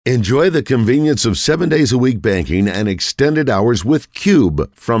Enjoy the convenience of 7 days a week banking and extended hours with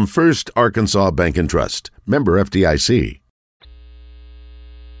Cube from First Arkansas Bank and Trust. Member FDIC.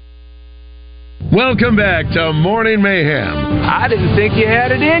 Welcome back to Morning Mayhem. I didn't think you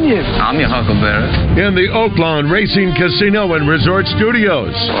had it in you. I'm your huckleberry. In the Oaklawn Racing Casino and Resort Studios.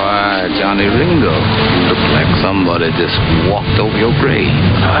 Why, Johnny Ringo, you look like somebody just walked over your grave.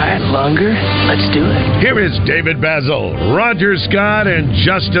 All right, Lunger, let's do it. Here is David Basil, Roger Scott, and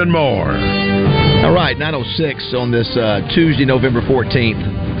Justin Moore. All right, 9:06 on this Tuesday, November 14th.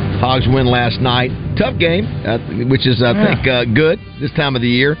 Hogs win last night. Tough game, which is, I think, good this time of the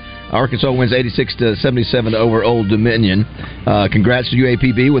year. Arkansas wins 86-77 over Old Dominion. Congrats to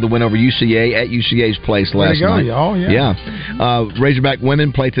UAPB with a win over UCA at UCA's place last night. Y'all, yeah. Razorback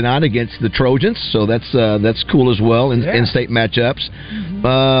women play tonight against the Trojans, so that's cool as well in state matchups.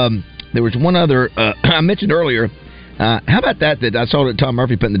 There was one other I mentioned earlier. How about that I saw that Tom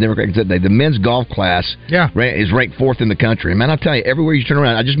Murphy put in the Democrat today? The men's golf class is ranked 4th in the country. Man, I'll tell you, everywhere you turn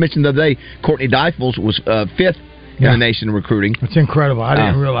around. I just mentioned the other day, Courtney Deifels was 5th in the nation in recruiting. That's incredible. I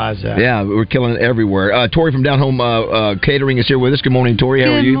didn't realize that. Yeah, we're killing it everywhere. Tori from Down Home Catering is here with us. Good morning, Tori.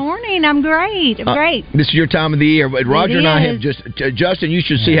 How are you? Good morning. I'm great. Great. This is your time of the year. Roger and I have Justin, you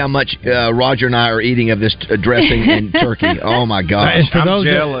should see how much Roger and I are eating of this dressing and turkey. Oh, my gosh. I'm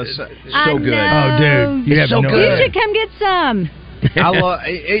jealous. So good. Oh, dude. You have so good. You should come get some. I love.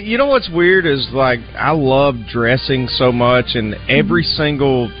 You know what's weird is I love dressing so much, and every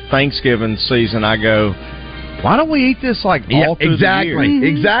single Thanksgiving season I go, why don't we eat this all through the year? Mm-hmm.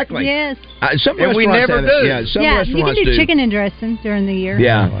 Exactly. Yes. And we never do. Yeah, you can do chicken and dressing during the year.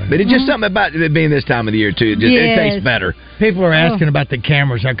 Yeah, but it's just something about it being this time of the year too. It tastes better. People are asking about the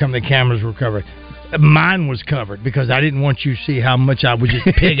cameras. How come the cameras were covered? Mine was covered because I didn't want you to see how much I was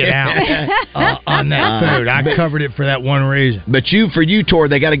just pigging out on that food. I covered it for that one reason. But for you, Tor,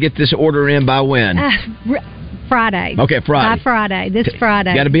 they got to get this order in by when? Friday. Okay, Friday. By Friday. This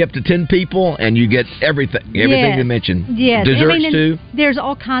Friday. Got to be up to 10 people, and you get everything you mentioned. Yes. Desserts too. There's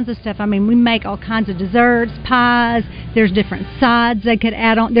all kinds of stuff. I mean, we make all kinds of desserts, pies. There's different sides they could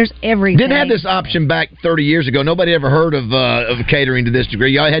add on. There's everything. Didn't have this option back 30 years ago. Nobody ever heard of catering to this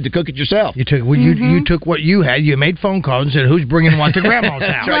degree. Y'all had to cook it yourself. You took you took what you had. You made phone calls and said, "Who's bringing what to Grandma's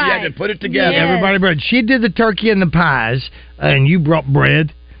house?" Right. You had to put it together. Yes. Everybody brought. She did the turkey and the pies, and you brought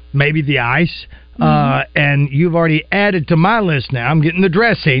bread, maybe the ice. And you've already added to my list now. I'm getting the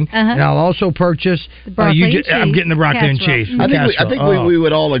dressing, and I'll also purchase the broccoli and cheese. I'm getting the broccoli and cheese. I think we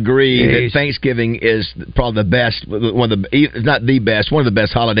would all agree that Thanksgiving is probably the best, not the best, one of the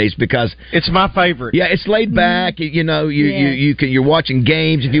best holidays because it's my favorite. Yeah, it's laid back. You're watching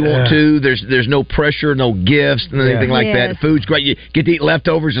games if you want to. There's no pressure, no gifts, anything like that. The food's great. You get to eat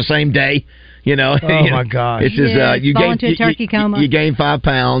leftovers the same day. My gosh! It's just you gain 5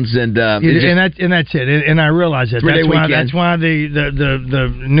 pounds, and that's it. And I realize that. That's why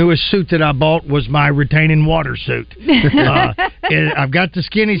the newest suit that I bought was my retaining water suit. I've got the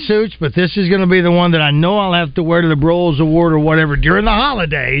skinny suits, but this is going to be the one that I know I'll have to wear to the Broils Award or whatever during the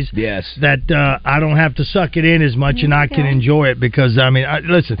holidays. Yes, that I don't have to suck it in as much, and I can enjoy it because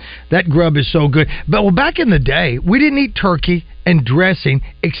listen, that grub is so good. But back in the day, we didn't eat turkey and dressing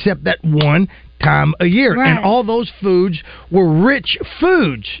except that one time a year, and all those foods were rich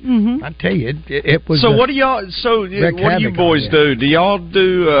foods. Mm-hmm. I tell you, it was. So what do y'all? So what do you boys do? Do y'all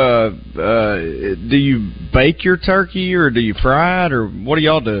do? Do you bake your turkey or do you fry it or what do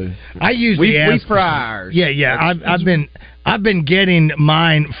y'all do? I usually we fry ours. Yeah. I've been getting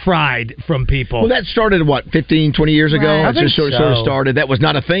mine fried from people. Well, that started, 15, 20 years ago? Right. It just sort of started. That was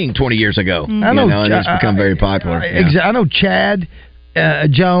not a thing 20 years ago. Mm-hmm. I know, and it's become very popular. I know Chad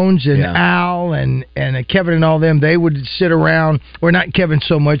Jones and Al and Kevin and all them, they would sit around, or not Kevin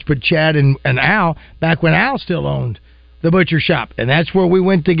so much, but Chad and Al, back when Al still owned the butcher shop. And that's where we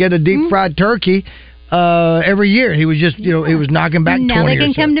went to get a deep-fried turkey every year. He was just, he was knocking back 20 Now they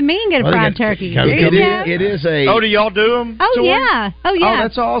can or so. come to me and get a fried turkey. It is a... Oh, do y'all do them? Oh, yeah. Oh,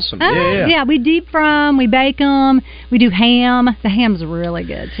 that's awesome. Yeah, we deep fry them, we bake them, we do ham. The ham's really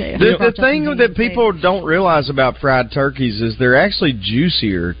good, too. The thing that people don't realize about fried turkeys is they're actually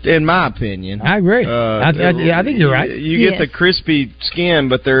juicier, in my opinion. I agree. I think you're right. You get the crispy skin,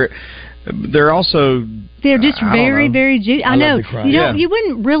 but they're also... They're just very, very juicy. I know. You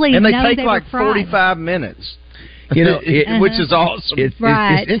wouldn't really know and they take they like were fried. 45 minutes. which is awesome.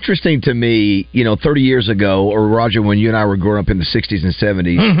 Right. It's interesting to me, 30 years ago, or Roger, when you and I were growing up in the 60s and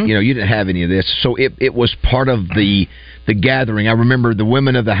 70s, you didn't have any of this. So it was part of the gathering. I remember the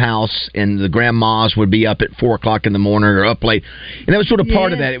women of the house and the grandmas would be up at 4 o'clock in the morning or up late. And that was sort of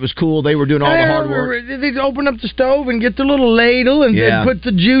part of that. It was cool. They were doing all the hard work. They'd open up the stove and get the little ladle and they'd put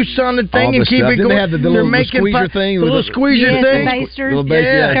the juice on the thing and keep it going. They have the little squeezer thing. The little squeezer thing. The basters.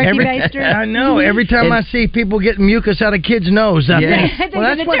 Turkey basters. I know. Every time I see people getting mucus out of kids' nose, I think,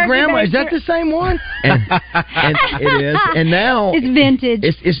 well, that's what Grandma... Is that the same one? And it is. And now... It's vintage.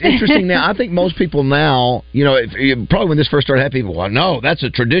 It's interesting now. I think most people now, probably when this first started, had people, well, no, that's a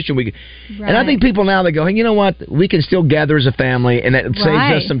tradition. And I think people now, they go, hey, you know what? We can still gather as a family, and that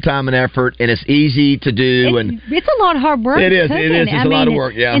saves us some time and effort, and it's easy to do. It's a lot of hard work. It is. Cooking. It is. It's a lot of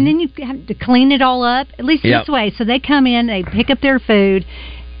work, yeah. And then you have to clean it all up, at least this way. So they come in, they pick up their food.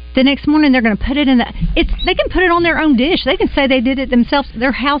 The next morning, they're going to put it in they can put it on their own dish. They can say they did it themselves.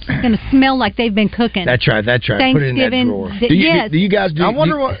 Their house is going to smell like they've been cooking. That's right. Thanksgiving. Put it in that drawer. Do you guys do... I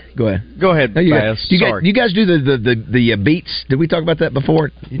wonder what... Go ahead. Go ahead, Bass. Do you guys do the beets? Did we talk about that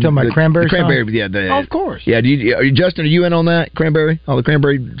before? You talking about cranberry? Cranberry, yeah. Of course. Yeah. Justin, are you in on that cranberry? All the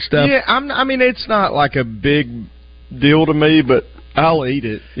cranberry stuff? Yeah, it's not like a big deal to me, but I'll eat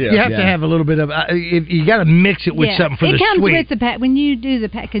it. Yeah. You have to have a little bit of... you got to mix it with something for the sweet. It comes with the pack. When you do the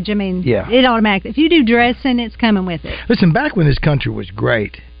package, it automatically... If you do dressing, it's coming with it. Listen, back when this country was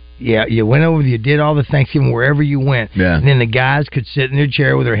great... Yeah, you went over, you did all the Thanksgiving wherever you went. Yeah. And then the guys could sit in their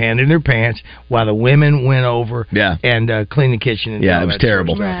chair with their hand in their pants while the women went over and clean the kitchen. And it was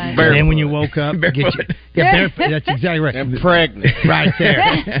terrible. Right. And then when you woke up, barefoot. Barefoot. That's exactly right. And pregnant. Right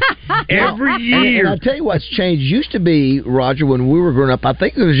there. Every year. And I'll tell you what's changed. Used to be, Roger, when we were growing up, I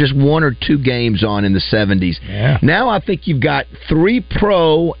think there was just 1 or 2 games on in the 70s. Yeah. Now I think you've got 3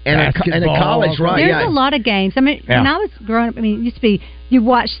 pro and a college, right? There's a lot of games. I mean, when I was growing up, it used to be... You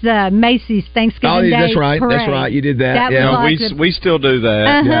watched the Macy's Thanksgiving Day that's right. parade. That's right. You did that. We still do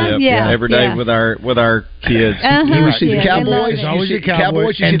that. Every day with our kids. You see the Cowboys. You see the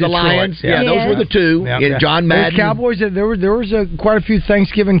Cowboys. You see the Lions. Yeah, those were the 2. And John Madden. Cowboys. There was quite a few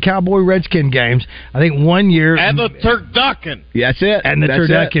Thanksgiving Cowboy Redskin games. I think one year. And the turducken. Yeah, that's it. And the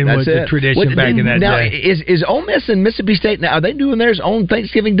turducken was the tradition back in that day. Is Ole Miss and Mississippi State now? Are they doing theirs on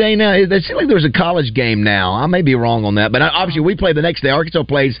Thanksgiving Day now? It seems like there's a college game now. I may be wrong on that, but obviously we play the next day. Arkansas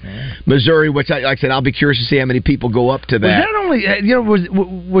plays Missouri, which, like I said, I'll be curious to see how many people go up to that. Was that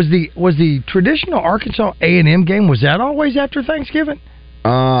only was the traditional Arkansas A&M game? Was that always after Thanksgiving?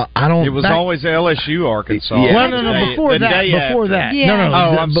 I don't. It was always LSU, Arkansas. Yeah. Well, no, before that. Yeah. No.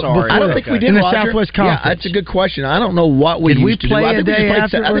 Oh, I'm sorry. I don't think we did in the Roger. Southwest Conference. Yeah, that's a good question. I don't know what we used to do. I think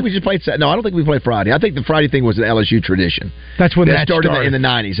we just played. No, I don't think we played Friday. I think the Friday thing was an LSU tradition. That's when that started in the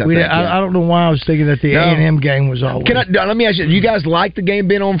 90s. I don't know why I was thinking that the A&M game was always. Let me ask you: you guys like the game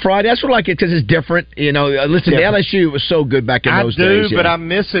being on Friday? That's what I like it because it's different. Listen, the LSU was so good back in those days. I do, but I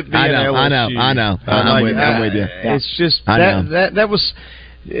miss it being LSU. I know. I'm with you. It's just that was.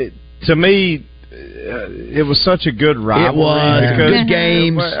 To me, it was such a good rivalry. It was good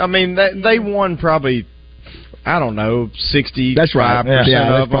games. I mean, they won probably, I don't know, 65% that's right.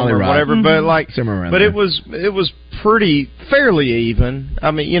 of them or whatever. Mm-hmm. But it was pretty fairly even. I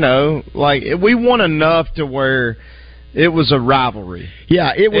mean, we won enough to where it was a rivalry.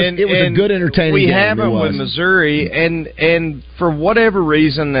 Yeah, it was a good entertaining game. We haven't with Missouri, and for whatever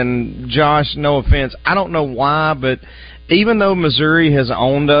reason, and Josh, no offense, I don't know why, but even though Missouri has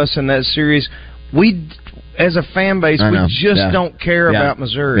owned us in that series, we, as a fan base, we just don't care about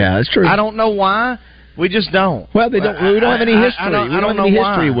Missouri. Yeah, that's true. I don't know why. We just don't. Well, we don't have any history. I don't know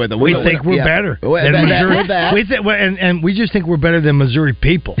history with them. We think we're better than Missouri. And we just think we're better than Missouri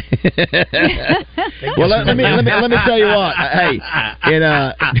people. Well, let me tell you what. Hey,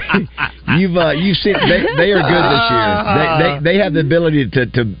 you've seen they are good this year. They have the ability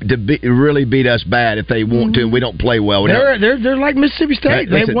to really beat us bad if they want to. And we don't play well. They're like Mississippi State.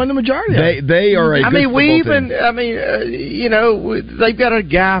 They've won the majority. They are a. They've got a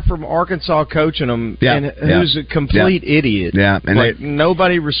guy from Arkansas coaching them. Who's a complete idiot. Yeah, and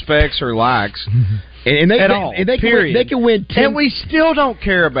nobody respects or likes. And they, at all. And they can win 10. And we still don't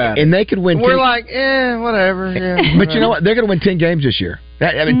care about it. And they could win 10. We're like, whatever. Yeah, but you know what? They're going to win 10 games this year.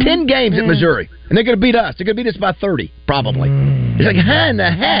 10 games at Missouri. And they're going to beat us. They're going to beat us by 30, probably. It's like, how in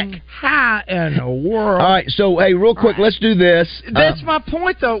the heck? How in the world? All right, so, hey, real quick, let's do this. That's my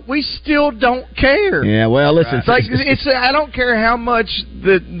point, though. We still don't care. Yeah, well, listen. It's I don't care how much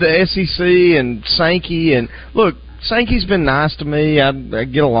the SEC and Sankey, and look, Sankey's been nice to me. I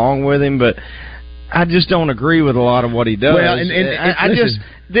get along with him, but I just don't agree with a lot of what he does. Well, and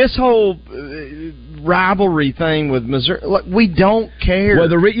this whole rivalry thing with Missouri. Look, we don't care. Well,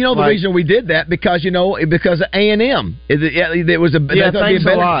 the reason we did that because of A&M. It was thanks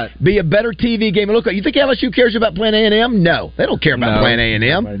a lot. Be a better TV game. Look, you think LSU cares about playing A&M? No, they don't care about playing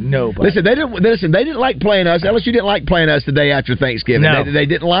A&M. Nobody. Listen, they didn't like playing us. LSU didn't like playing us the day after Thanksgiving. No. They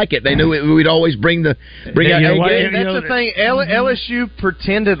didn't like it. They knew we'd always bring out A game. That's the thing. LSU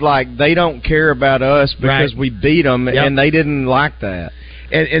pretended like they don't care about us because we beat them, and they didn't like that.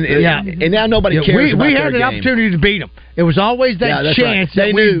 And now nobody cares about we their had an game. opportunity to beat them. It was always that chance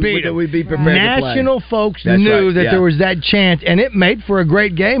that we'd beat them. We'd be prepared National to play. folks knew that there was that chance, and it made for a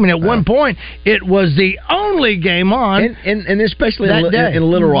great game. And at one point, it was the only game on. And especially that in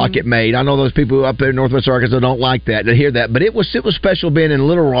Little Rock, it made. I know those people up there in Northwest Arkansas don't like that to hear that, but it was special being in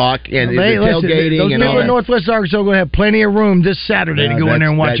Little Rock and the tailgating. Those and all people in that. Northwest Arkansas are going to have plenty of room this Saturday to go in there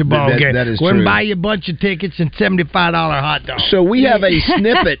and watch a ball game. That is go true. and buy you a bunch of tickets and $75 hot dogs. So we have a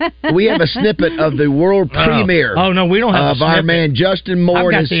snippet. We have a snippet of the world premiere. Oh no, we don't have of our man Justin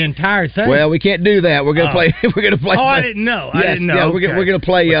Moore. I've got the entire thing. Well, we can't do that. We're gonna play. We're gonna play. Oh, I didn't know. Yes, I didn't know. Yeah, okay. we're gonna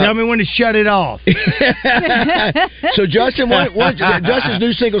play. Well, tell me when to shut it off. So Justin, Justin's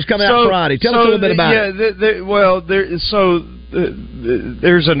new single's coming out Friday. Tell us a little bit about it.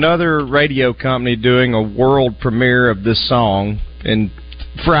 There's another radio company doing a world premiere of this song in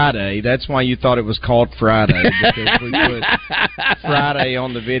Friday. That's why you thought it was called Friday, because we put Friday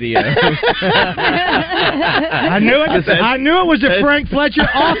on the video. I knew it was a Frank Fletcher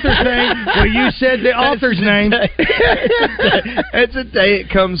author thing where you said the author's name. It's a day it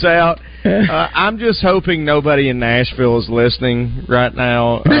comes out. I'm just hoping nobody in Nashville is listening right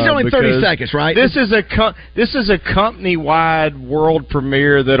now. This is only 30 seconds, right? This is a company-wide world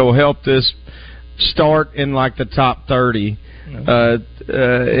premiere that'll help this start in like the top 30.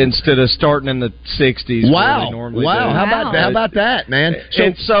 Instead of starting in the 60s. Wow! Normally Wow! do. How about that, man?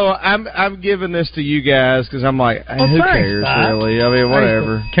 So I'm giving this to you guys because I'm like, who cares really? I mean,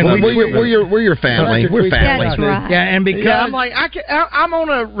 whatever. We're your family. We're family. That's right. Yeah, and because I'm like, I'm on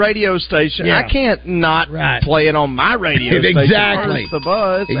a radio station. Yeah. I can't not play it on my radio station. Exactly. The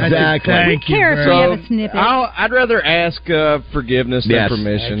buzz. Exactly. We care if we have a snippet. I'd rather ask forgiveness than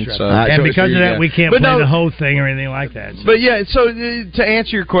permission. Right. So and because of that, we can't play the whole thing or anything like that. But yeah, so to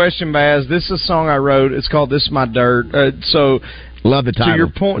answer your question, Baz, this is a song I wrote. It's called "This Is My Dirt." Love the title. To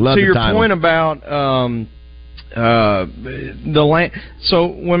your point about the land. So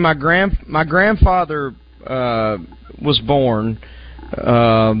when my grandfather was born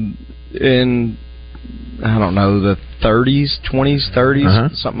in, I don't know, the 20s,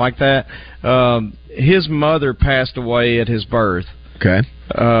 30s, something like that. His mother passed away at his birth. Okay.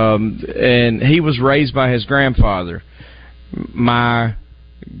 And he was raised by his grandfather. My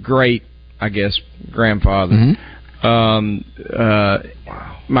great, I guess, grandfather. My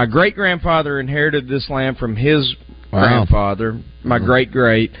great grandfather inherited this land from his grandfather. My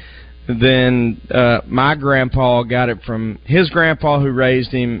great. Then my grandpa got it from his grandpa who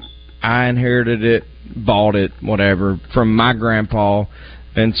raised him. I inherited it, bought it, whatever, from my grandpa,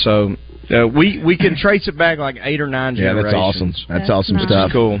 and so we can trace it back like 8 or 9 generations. That's awesome. That's awesome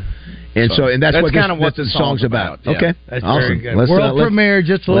stuff. Cool. And that's kind of what the song's about. Yeah. Okay, that's awesome. Very good. World premiere,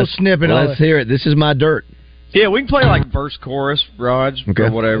 just a little snippet. Let's hear it. This is my dirt. Yeah, we can play like verse, chorus, Raj,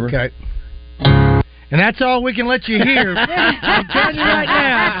 or whatever. Okay. And that's all we can let you hear. I'm telling you right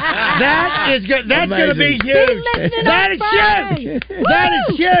now, that is good. That's going to be huge. That is huge. That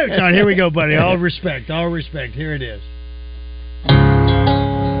is huge. All right, here we go, buddy. All respect. Here it is.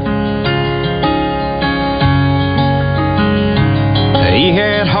 He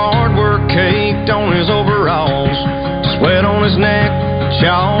had hard work caked on his overalls, sweat on his neck,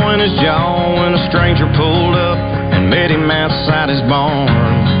 chaw in his jaw, when a stranger pulled up and met him outside his barn.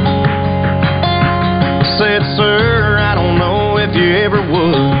 Said, sir, I don't know if you ever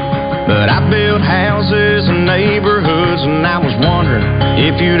would, but I built houses and neighborhoods, and I was wondering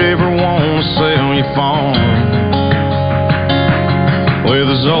if you'd ever want to sell your farm. With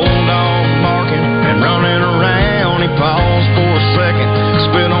his old dog barking and running around, he paused for a second,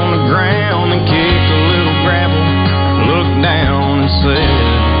 spit on the ground and kicked a little gravel, looked down and said,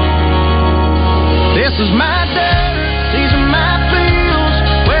 this is my dirt, these are my fields,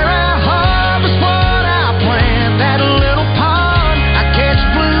 where I harvest what I plant. That little pond, I catch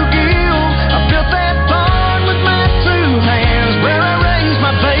bluegill, I built that barn with my 2 hands, where I raise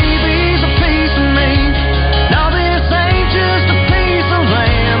my babies, a piece of me. Now this ain't just a piece of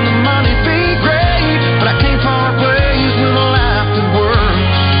land, the money be great, but I can't part ways with a life that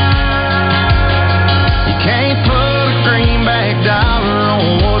works. You can't put a greenback dollar on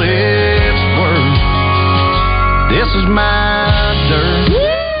what it's worth. This is my dirt.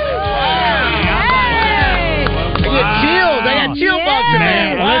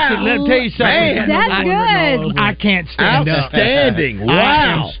 let me tell you something. Man, that's good. I can't stand up. Outstanding. Wow.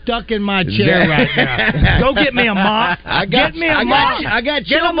 I am stuck in my chair right now. Go get me a mop. Get me a mop. I got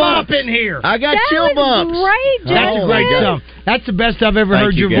Get a mop in here. I got chill bumps. Great, That's great stuff. That's the best I've ever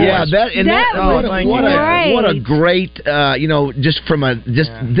heard your voice. Yeah, what a great, just from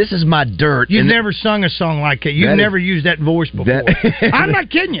this is my dirt. You've never sung a song like it. You've never used that voice before. I'm not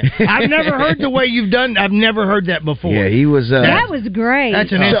kidding you. I've never heard the way you've done. I've never heard that before. Yeah, he was. That was great.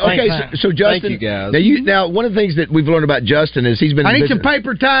 That's an so Justin, thank you guys. Now, one of the things that we've learned about Justin is he's been. I need some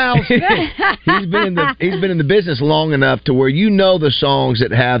paper towels. He's been in the business long enough to where you know the songs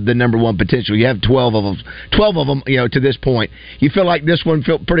that have the number one potential. You have 12 of them. 12 of them, to this point. You feel like this one,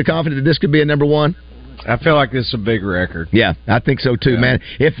 feel pretty confident that this could be a number one? I feel like this is a big record. Yeah, I think so too, man.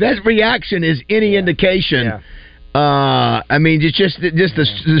 If that reaction is any indication, it's just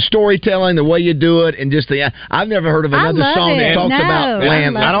the storytelling, the way you do it, and just I've never heard of another song that talks about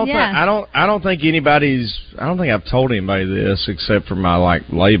land. I don't think I've told anybody this except for my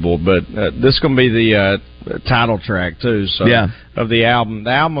label, but this is going to be the title track too. So of the album.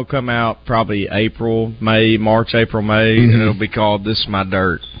 The album will come out probably March, April, May, and it'll be called "This Is My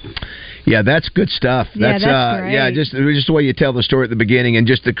Dirt." Yeah, that's good stuff. That's great. Just the way you tell the story at the beginning, and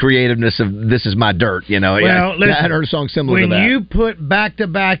just the creativeness of "This Is My Dirt." Listen, I had heard a song similar to that. When you put back to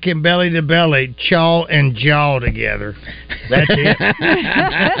back and belly to belly, chaw and jaw together, that's it. That's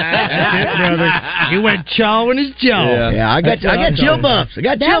it, brother. You went chaw in his jaw. Yeah, I got chill bumps. I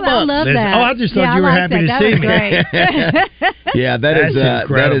love that. Oh, I just thought you were happy to see me. Yeah, that is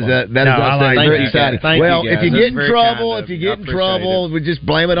very exciting. Well, if you get in trouble, we just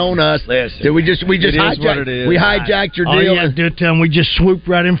blame it on us. Listen, we hijacked your deal. All you have to do is tell them we just swooped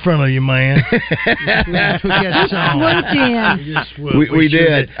right in front of you, man. We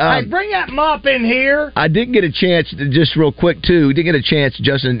did. Hey, bring that mop in here. I did get a chance, just real quick too. We did get a chance,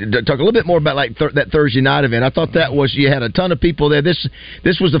 Justin, to talk a little bit more about that Thursday night event. I thought you had a ton of people there. This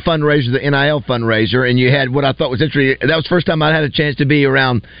was the fundraiser, the NIL fundraiser, and you had what I thought was interesting. That was the first time I had a chance to be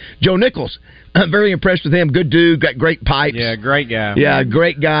around Joe Nichols. I'm very impressed with him. Good dude, got great pipes. Yeah, great guy. Yeah,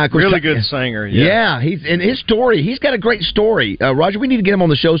 great guy. Of course, really good singer. Yeah, he's his story. He's got a great story. Roger, we need to get him on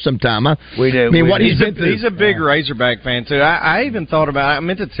the show sometime. Huh? We do. I mean, he's been through. He's a big Razorback fan too. I even thought about it. I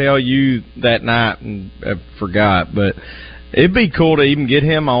meant to tell you that night and I forgot, but it'd be cool to even get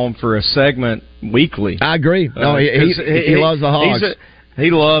him on for a segment weekly. I agree. No, he loves the Hogs.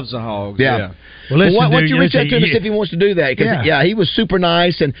 He loves the Hogs. Yeah. Well, listen, why don't you reach out to him and see if he wants to do that? Because he was super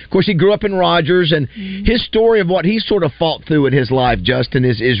nice, and of course he grew up in Rogers, and his story of what he sort of fought through in his life, Justin,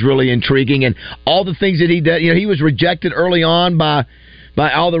 is really intriguing, and all the things that he did. He was rejected early on by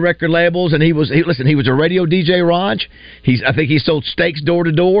all the record labels, and he was a radio DJ, Raj. I think he sold steaks door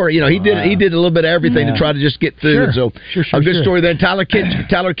to door. He did a little bit of everything to try to just get through. Sure. So a good story there. Tyler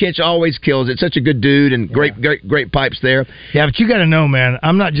Kinch always kills it. Such a good dude and great pipes there. Yeah, but you got to know, man,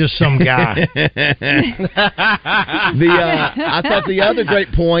 I'm not just some guy. I thought the other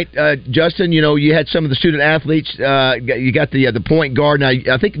great point, Justin. You had some of the student athletes. You got the point guard. Now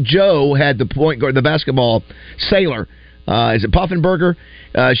I think Joe had the point guard, the basketball sailor. Is it Poffenberger?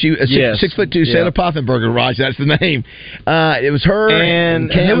 She 6'2" Sailor Poffenberger. Raj, that's the name. It was her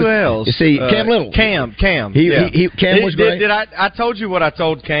and Cam, who else? You see, Cam Little. Cam. Cam was great. Did I told you what I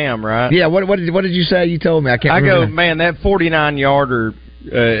told Cam, right? Yeah. What did you say? You told me. I can't. Remember. Man, that 49-yarder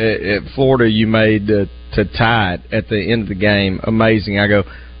at Florida you made to tie it at the end of the game, amazing. I go,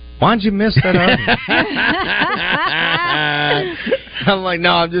 why'd you miss that other? I'm like, no,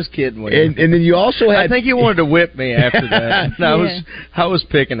 I'm just kidding with you. And then you also had... I think he wanted to whip me after that. I was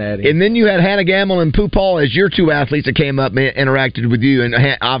picking at him. And then you had Hannah Gamble and Pooh Paul as your two athletes that came up and interacted with you. And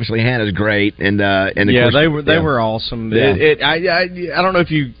obviously Hannah's great. And of course, they were awesome. Yeah. I don't know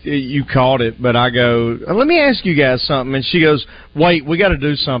if you caught it, but I go, let me ask you guys something. And she goes, wait, we got to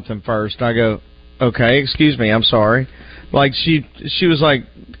do something first. I go, okay, excuse me, I'm sorry. Like she was like,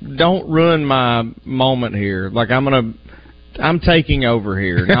 don't ruin my moment here. Like I'm taking over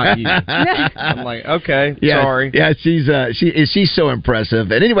here, not you. I'm like, okay, sorry. Yeah, she's so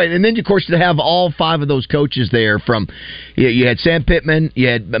impressive. And anyway, and then of course to have all five of those coaches there from, you had Sam Pittman, you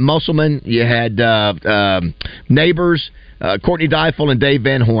had Musselman, you had Neighbors, Courtney Deifel, and Dave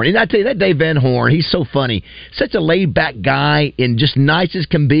Van Horn. And I tell you, that Dave Van Horn, he's so funny, such a laid back guy and just nice as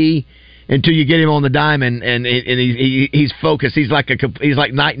can be. Until you get him on the diamond and he's focused, he's like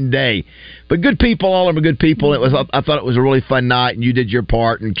night and day. But good people, all of them are good people. I thought it was a really fun night, and you did your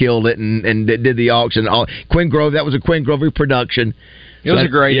part and killed it, and did the auction. Quinn Grove, that was a Quinn Grove production. It was a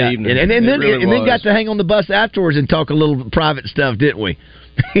great evening, and then got to hang on the bus afterwards and talk a little private stuff, didn't we?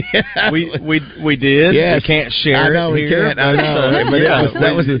 We did. Yes. We can't share. I know it we here, can't. I know.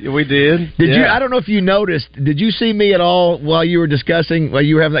 But we did. Did you? I don't know if you noticed. Did you see me at all while you were having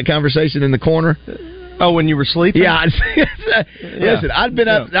that conversation in the corner? Oh, when you were sleeping? Yeah. Listen, I'd been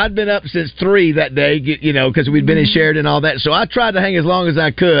up since 3 that day, because we'd been in Sheridan and all that. So I tried to hang as long as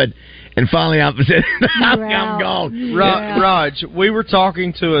I could, and finally I'm gone. Raj, we were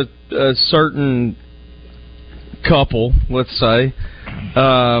talking to a certain couple, let's say,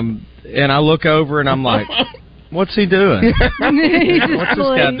 and I look over and I'm like, what's he doing? What's this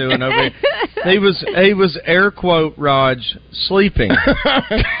guy doing over here? He was air quote Raj sleeping.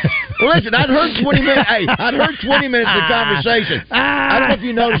 Well, listen, I'd heard 20 minutes. Hey, I'd heard 20 minutes of conversation. I don't know if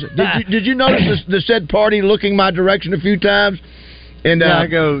you noticed it. Did you notice the said party looking my direction a few times? And I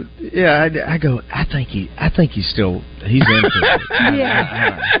go. I think he's into it.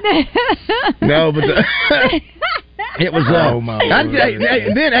 Yeah. No, but it was.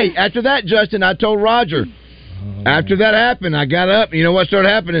 Then after that, Justin, I told Roger. After that happened, I got up. You know what started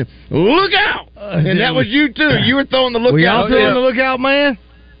happening? Look out! And that was you too. You were throwing the lookout. Were y'all throwing the lookout, man?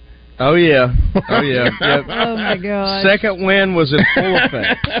 Oh yeah. Yep. Oh my God. Second wind was in full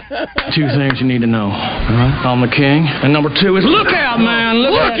effect. 2 things you need to know. I'm the king, and number 2 is look out, man!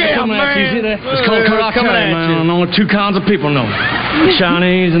 Look out, man! You see that? It's called karate, man. Only 2 kinds of people know it: the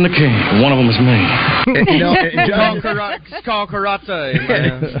Chinese and the king. One of them is me. It's called karate,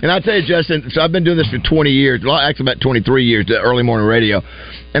 man. And I tell you, Justin, so I've been doing this for 20 years. Well, actually, about 23 years, the early morning radio,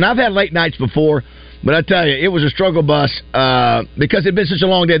 and I've had late nights before. But I tell you, it was a struggle bus because it'd been such a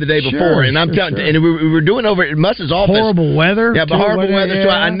long day the day before, and I'm telling, and we were doing over at Muss's office. Horrible weather. Yeah, but horrible weather. Yeah. So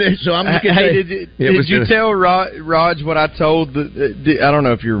I knew. So I'm looking. Hey, did you tell Raj what I told? I don't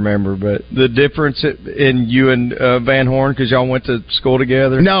know if you remember, but the difference in you and Van Horn because y'all went to school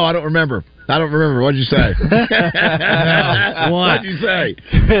together. No, I don't remember. What'd you say? What'd you say?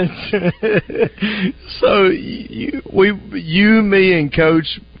 So you, me, and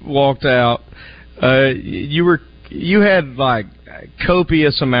Coach walked out. You had like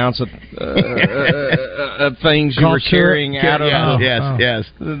copious amounts of things you were carrying out of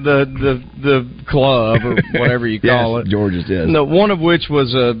the club or whatever you call it. George's, yes. No, one of which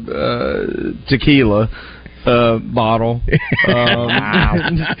was a tequila bottle.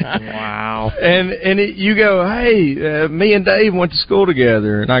 Wow. And you go, hey, me and Dave went to school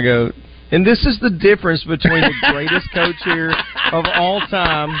together, and I go. And this is the difference between the greatest coach here of all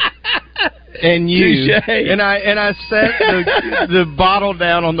time and you. Touché. And I set the bottle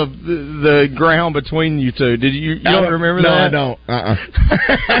down on the ground between you two. Did you don't remember that? No, I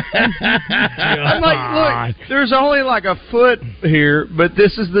don't. I'm like, look, there's only like a foot here, but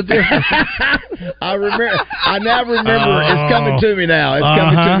this is the difference. I remember. I now remember. It's coming to me now.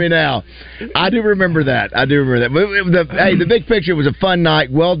 I do remember that. But the big picture was a fun night.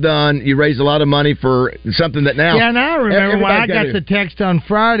 Well done. You raised a lot of money for something that now. Yeah, and I remember when I got the text on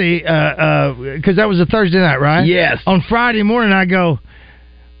Friday, because that was a Thursday night, right? Yes. On Friday morning, I go,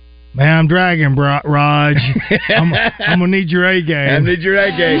 man, I'm dragging, Raj. I'm gonna need your A game. I need your A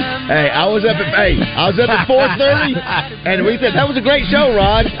game. Hey, I was up at 4:30, and we said that was a great show,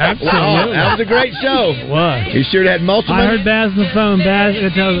 Raj. Absolutely, wow, that was a great show. What? You sure had multiple. I heard Baz on the phone. Baz,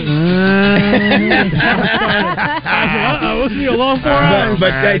 it tells. Let's be a long 4 hours.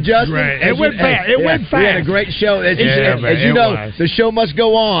 But hey, Justin, it went fast. It went fast. We had a great show. As you know, the show must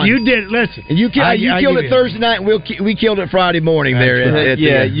go on. You did. Listen, and you killed it Thursday night, and we killed it Friday morning.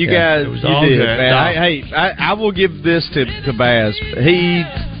 There, you guys. It was all good, man. I will give this to Baz. He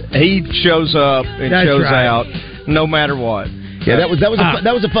shows up and shows out no matter what. Yeah, that was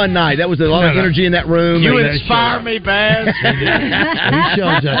a fun night. That was a lot of energy in that room. You inspire me, Baz. He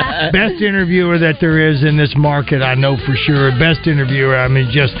shows up. Best interviewer that there is in this market, I know for sure. Best interviewer. I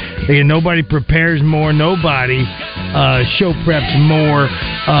mean, nobody prepares more. Nobody show preps more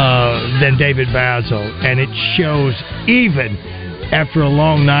than David Basil, and it shows even after a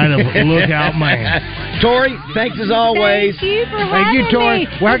long night of Lookout Man. Tori, thanks as always. Thank you for having Tori.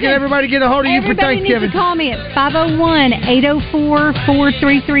 me. Well, how can everybody get a hold of you for Thanksgiving? Needs to call me at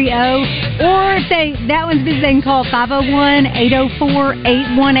 501-804-4330, or if that one's busy, they can call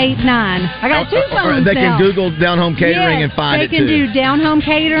 501-804-8189. I got 2 phones They now. can Google Down Home Catering and find it too. They can do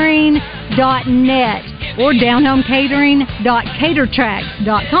downhomecatering.net or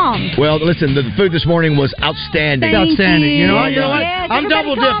downhomecatering.catertracks.com. Well, listen, the food this morning was outstanding. Thank outstanding. You know what? Yes, I'm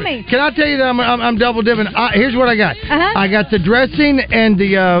double dipping. me. Can I tell you that I'm double dipping? Here's what I got. Uh-huh. I got the dressing and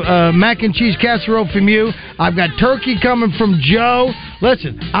the mac and cheese casserole from you. I've got turkey coming from Joe.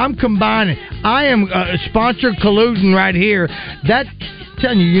 Listen, I'm combining. I am sponsor colluding right here. That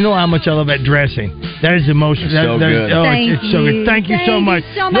telling you know how much I love that dressing. That is the most. So good. It's so good. Thank you so much.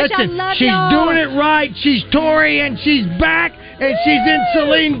 Listen, she's doing it right. She's Tori, and she's back, and she's in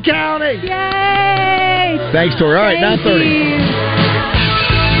Saline County. Yay! Thanks, Tori. All right, 9:30.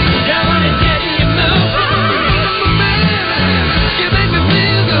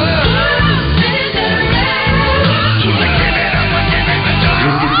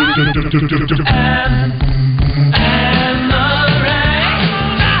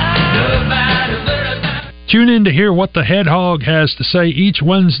 Tune in to hear what the Head Hog has to say each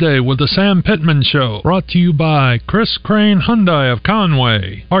Wednesday with the Sam Pittman Show. Brought to you by Chris Crane Hyundai of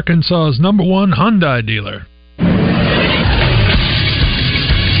Conway, Arkansas's #1 Hyundai dealer.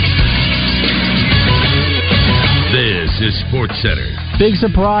 This is SportsCenter. Big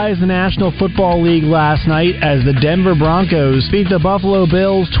surprise in the National Football League last night as the Denver Broncos beat the Buffalo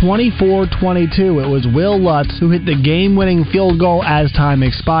Bills 24-22. It was Will Lutz who hit the game-winning field goal as time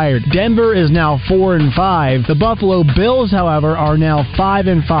expired. Denver is now 4-5. The Buffalo Bills, however, are now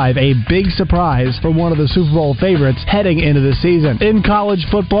 5-5. A big surprise for one of the Super Bowl favorites heading into the season. In college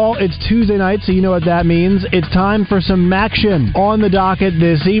football, it's Tuesday night, so you know what that means. It's time for some action. On the docket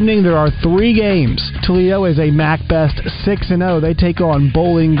this evening, there are 3 games. Toledo is a MAC best 6-0. They take on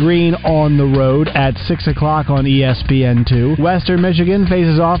Bowling Green on the road at 6 o'clock on ESPN2. Western Michigan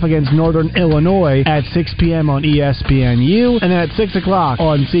faces off against Northern Illinois at 6 p.m. on ESPNU. And then at 6 o'clock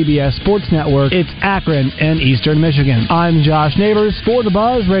on CBS Sports Network, it's Akron and Eastern Michigan. I'm Josh Neighbors for the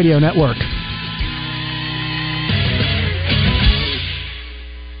Buzz Radio Network.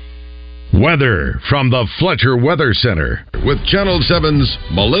 Weather from the Fletcher Weather Center with Channel 7's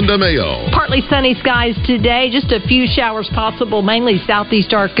Melinda Mayo. Partly sunny skies today, just a few showers possible, mainly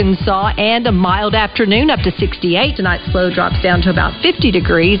southeast Arkansas, and a mild afternoon up to 68. Tonight's low drops down to about 50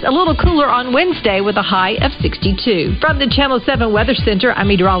 degrees. A little cooler on Wednesday with a high of 62. From the Channel 7 Weather Center, I'm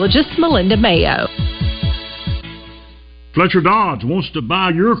meteorologist Melinda Mayo. Fletcher Dodge wants to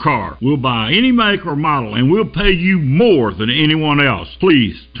buy your car. We'll buy any make or model, and we'll pay you more than anyone else.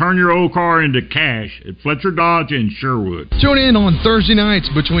 Please, turn your old car into cash at Fletcher Dodge in Sherwood. Tune in on Thursday nights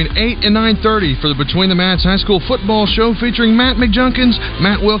between 8 and 9:30 for the Between the Mats High School Football Show featuring Matt McJunkins,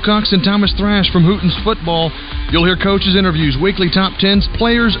 Matt Wilcox, and Thomas Thrash from Hooten's Football. You'll hear coaches' interviews, weekly top 10s,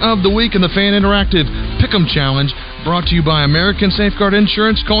 players of the week, and the Fan Interactive Pick'em Challenge. Brought to you by American Safeguard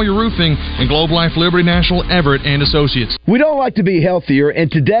Insurance, Collier Roofing, and Globe Life Liberty National, Everett and Associates. We'd all like to be healthier,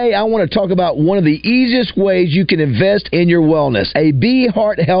 and today I want to talk about one of the easiest ways you can invest in your wellness, a Be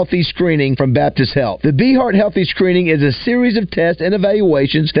Heart Healthy screening from Baptist Health. The Be Heart Healthy screening is a series of tests and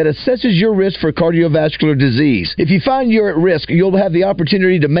evaluations that assesses your risk for cardiovascular disease. If you find you're at risk, you'll have the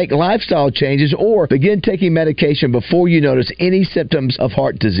opportunity to make lifestyle changes or begin taking medication before you notice any symptoms of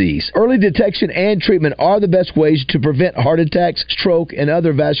heart disease. Early detection and treatment are the best ways to prevent heart attacks, stroke, and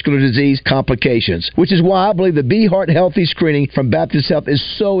other vascular disease complications, which is why I believe the Be Heart Healthy screening from Baptist Health is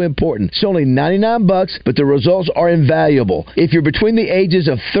so important. It's only $99, but the results are invaluable. If you're between the ages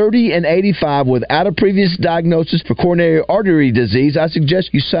of 30 and 85 without a previous diagnosis for coronary artery disease, I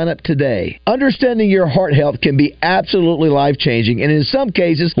suggest you sign up today. Understanding your heart health can be absolutely life-changing and in some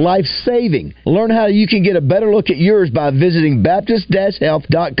cases life-saving. Learn how you can get a better look at yours by visiting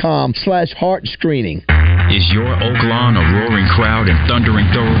baptist-health.com/heart screening. Is your oak lawn a roaring crowd and thundering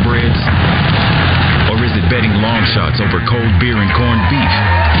thoroughbreds? Or is it betting long shots over cold beer and corned beef?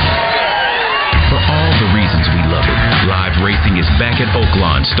 For all the reasons we love it, live racing is back at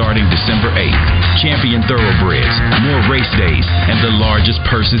Oaklawn starting December 8th. Champion thoroughbreds, more race days, and the largest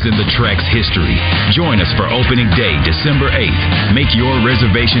purses in the track's history. Join us for opening day, December 8th. Make your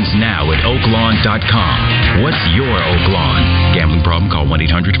reservations now at oaklawn.com. What's your Oaklawn? Gambling problem? Call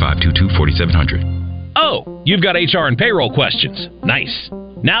 1-800-522-4700. Oh, you've got HR and payroll questions. Nice.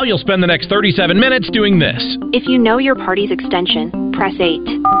 Now you'll spend the next 37 minutes doing this. If you know your party's extension, press 8.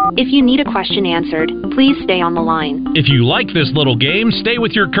 If you need a question answered, please stay on the line. If you like this little game, stay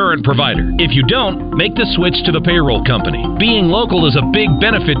with your current provider. If you don't, make the switch to the payroll company. Being local is a big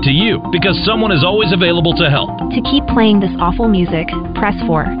benefit to you because someone is always available to help. To keep playing this awful music, press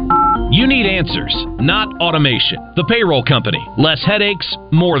 4. You need answers, not automation. The Payroll Company. Less headaches,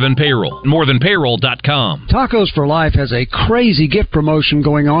 more than payroll. Morethanpayroll.com. Tacos for Life has a crazy gift promotion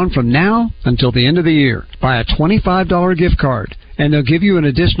going on from now until the end of the year. Buy a $25 gift card, and they'll give you an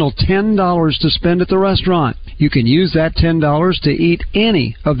additional $10 to spend at the restaurant. you can use that $10 to eat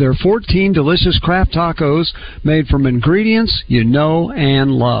any of their 14 delicious craft tacos made from ingredients you know and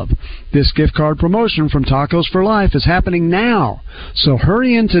love. This gift card promotion from Tacos for Life is happening now, so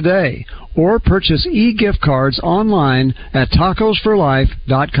hurry in today or purchase e-gift cards online at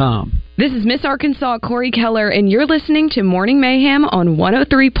tacosforlife.com. This is Miss Arkansas Corey Keller, and you're listening to Morning Mayhem on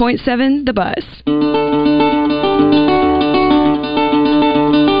 103.7 The Buzz.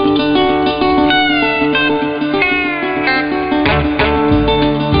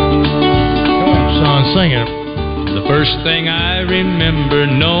 Sing it. The first thing I remember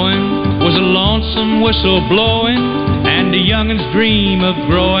knowing was a lonesome whistle blowing and a youngin's dream of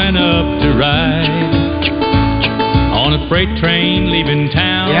growing up to ride on a freight train leaving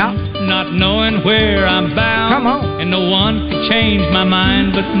town, not knowing where I'm bound. Come on. And no one could change my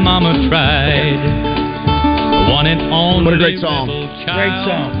mind, but Mama tried. One and only. What a great song. Great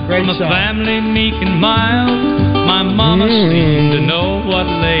song. Great from song. a family meek and mild, my mama seemed to know what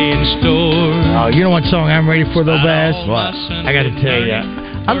lay in store. Oh, you know what song I'm ready for though, Baz? What? I got to tell you.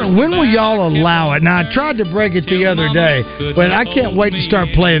 I don't know, when will y'all allow it? Now, I tried to break it the other day, but I can't wait to start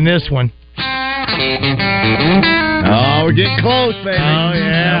playing this one. Oh, we're getting close, baby. Oh,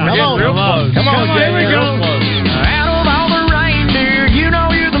 yeah. Come on, real close. Come on, here we go. Out of all the reindeer, you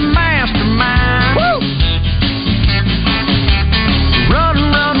know you're the mastermind. Woo! Run,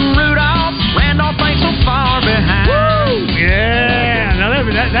 Rudolph. Randolph ain't so far behind. Woo! Yeah. Now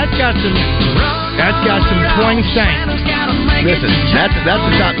that's got some twang stank. Listen, that's a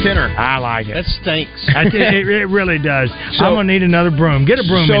top tenor. I like it. That stinks. It really does. So, I'm gonna need another broom. Get a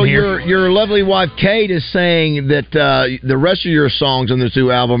broom in here. So your lovely wife Kate is saying that the rest of your songs on this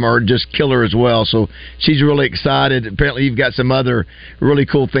new album are just killer as well. So she's really excited. Apparently, you've got some other really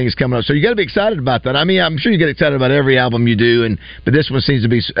cool things coming up. So you got to be excited about that. I mean, I'm sure you get excited about every album you do, but this one seems to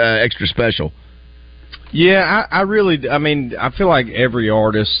be extra special. Yeah, I feel like every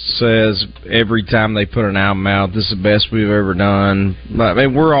artist says every time they put an album out, this is the best we've ever done. I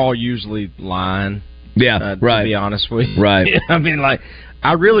mean, we're all usually lying. Yeah, right. To be honest with you. Right. I mean, like,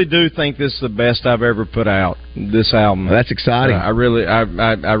 I really do think this is the best I've ever put out, this album. Well, that's exciting. I really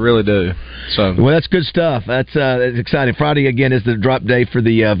do. So, well, that's good stuff. That's exciting. Friday again is the drop day for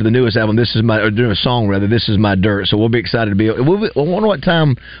the newest album. This is my newest song rather. This is my dirt. So we'll be excited to be. I wonder what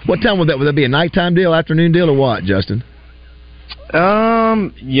time. What time would that be? A nighttime deal, afternoon deal, or what, Justin?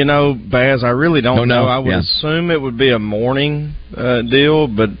 Baz, I really don't know. I would assume it would be a morning deal,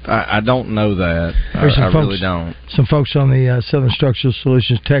 but I don't know that. I really don't. Some folks on the Southern Structural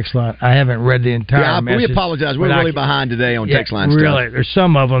Solutions text line. I haven't read the entire message. We apologize. We're really behind today on text line stuff. Really, there's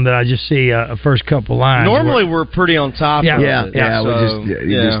some of them that I just see first couple lines. Normally, we're pretty on top.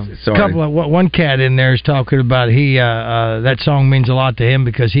 One cat in there is talking about that song means a lot to him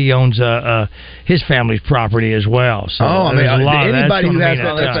because he owns his family's property as well. So anybody who has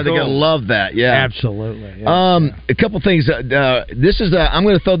that, they're going to love that. Yeah, absolutely. A couple things. This is. I'm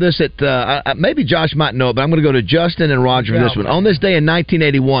going to throw this at. Maybe Josh might know it, but I'm going to go to Justin and Roger for this one. On this day in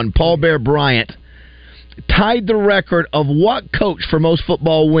 1981, Paul Bear Bryant tied the record of what coach for most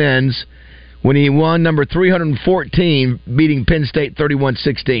football wins when he won number 314, beating Penn State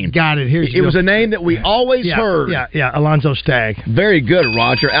 31-16. Got it. It was a name that we always heard. Yeah, Alonzo Stagg. Very good,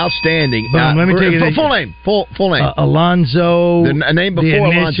 Roger. Outstanding. Let me tell you full name. Full name. Alonzo. A name before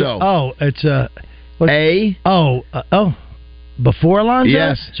Alonzo. Oh, it's before Alonzo?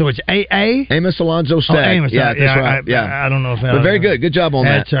 Yes. So it's A.A.? Amos Alonzo Stagg. Oh, Amos. Yeah, that's right. I don't know if that But very good. Good job on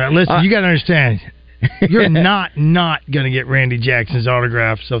that. That's all right. Listen, you got to understand. You're not going to get Randy Jackson's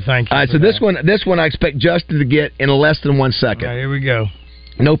autograph, so thank you. All right, so this one I expect Justin to get in less than 1 second. All right, here we go.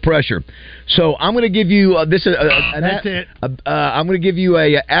 No pressure. So I'm going to give you that's it. I'm going to give you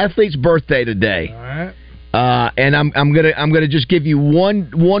a athlete's birthday today. All right. And I'm gonna just give you one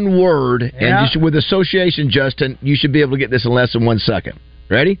word, and just with association, Justin, you should be able to get this in less than 1 second.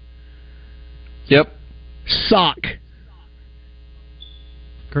 Ready? Yep. Sock.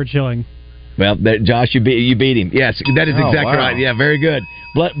 Kurt Schilling. Well, Josh, you beat him. Yes, that is exactly right. Yeah, very good.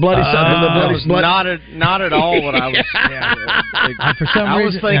 Bloody sock. Not at all what I was. For some I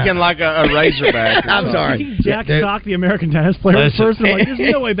was thinking like a Razorback. I'm sorry. Jack Sock, the American tennis player, first. I'm like, there's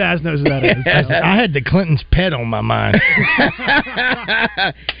no way Baz knows who that is. I had the Clinton's pet on my mind.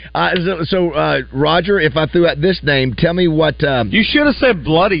 So, Roger, if I threw out this name, tell me what. You should have said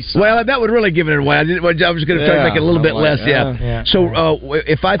Bloody Sock. Well, that would really give it away. I was going to try to make it a little bit less. Yeah. So,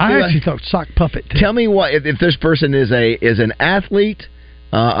 if I threw actually thought Sock Puppet. Tell me what if this person is an athlete,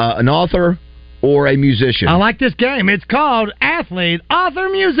 an author, or a musician. I like this game. It's called Athlete, Author,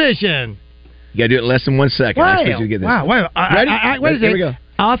 Musician. You got to do it in less than 1 second. Wow. Wait. Ready? What is it? Here we go.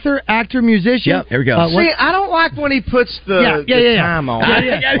 author, actor, musician. Yep, here we go. See, I don't like when he puts the time on.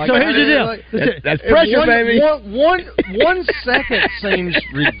 Yeah. So here's the deal. That's pressure, baby. 1 second seems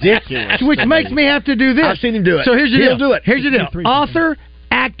ridiculous. Which makes me have to do this. I've seen him do it. So here's the He'll deal. do it. Here's the deal. Author,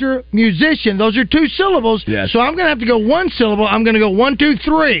 actor, musician. Those are 2 syllables. Yes. So I'm going to have to go 1 syllable. I'm going to go 1, 2,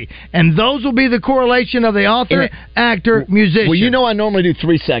 3, and those will be the correlation of the author, actor, musician. Well, you know I normally do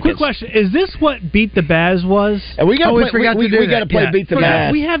 3 seconds. Quick question: is this what Beat the Baz was? And we got to play Beat the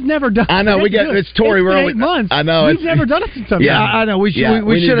Baz. We have never done. I know it's Tori. We're 8 months. I know we've never done it since. Yeah, I know. We should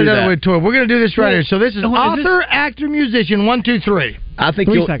have done it with Tori. We're going to do this right here. So this is author, actor, musician. 1, 2, 3. I think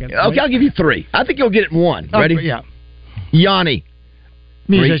 3 seconds. Okay, I'll give you 3. I think you'll get it in 1. Ready? Yeah. Yanni,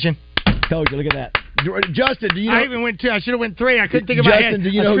 musician. Told you. Look at that. Justin, do you know? I even went 2. I should have went 3. I couldn't think of my head. Do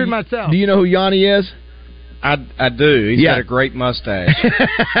you know I screwed myself. Do you know who Yanni is? I do. He's got a great mustache.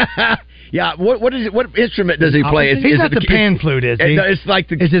 Yeah. What is it? What instrument does he play? He's not the pan flute, is he? It's like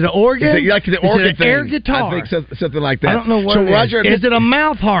the. Is it an organ? Is it like the organ is it an thing? air guitar? I think something like that. I don't know what. So it Roger, is it a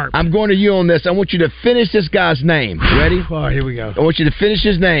mouth harp? I'm going to you on this. I want you to finish this guy's name. Ready? Oh, here we go. I want you to finish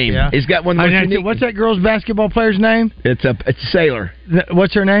his name. Yeah. He's got one. What's that girl's basketball player's name? It's a sailor.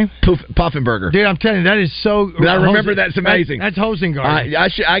 What's her name? Poffenberger. Dude, I'm telling you, that is so. I remember that's amazing. That's Hosengard. I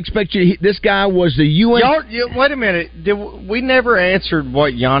expect you. This guy was the UN. Wait a minute. We never answered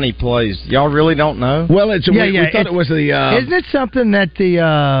what Yanni plays. Y'all really don't know? Well, we thought it was the. Isn't it something that the?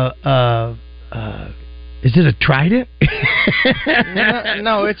 Is it a trident?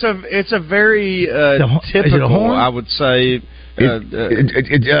 No, it's a very typical. Is it a horn? I would say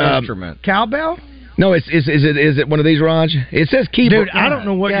instrument. Cowbell? No, is it one of these, Raj? It says keyboard. Dude, I don't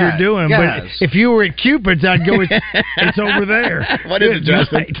know what you're doing, but if you were at Cupid's, I'd go. It's over there. What is it,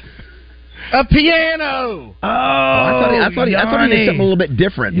 Justin? Right. A piano. Oh, I thought he did something a little bit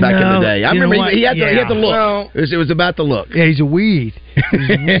different back in the day. I remember he had the look. No. It was about the look. Yeah, he's a weed. His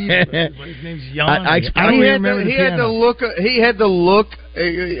name's Yanni. He had the look.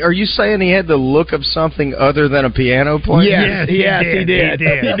 Are you saying he had the look of something other than a piano player? Yes, he did.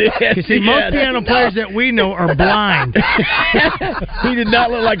 You see, most piano players that we know are blind. He did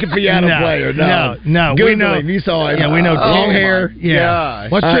not look like a piano player. No. We know. You saw him. Yeah, we know. Long hair. Yeah.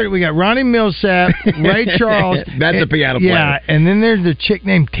 What's we got? Ronnie Millsap, Ray Charles. That's a piano player. Yeah, and then there's the chick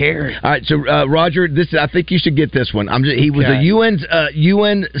named Terry. All right, so Roger, I think you should get this one. He was a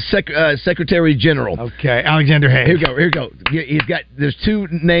UN Secretary General. Okay, Alexander Hayes. Here we go. There's 2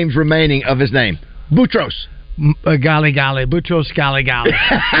 names remaining of his name. Boutros. Golly, Boutros Golly. Boutros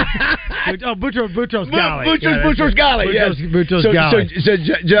Golly. Boutros Golly, yes. Boutros Golly. So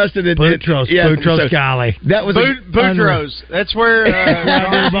Justin and Boutros Golly. That was Boutros. That's where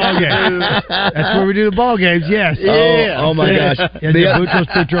that's where we do the ball games. Yes. Oh my gosh.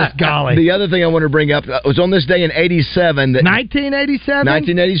 Boutros Golly. The other thing I want to bring up was on this day in 1987.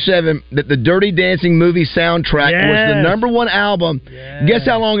 1987, that the Dirty Dancing movie soundtrack was the #1 album. Yes. Guess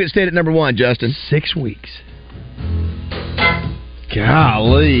how long it stayed at #1, Justin? 6 weeks.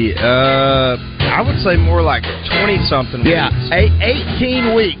 Golly, I would say more like 20-something weeks. Yeah,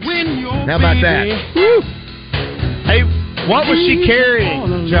 18 weeks. How about that? Woo. Hey, what was she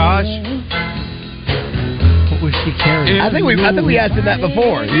carrying, Josh? What was she carrying? I think we asked him that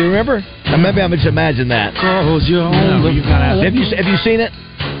before. You remember? Maybe I just imagine that. Have you seen it?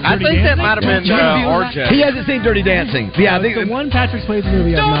 I think that might have been RJ. He hasn't seen Dirty Dancing. Yeah, I think the one Patrick Swayze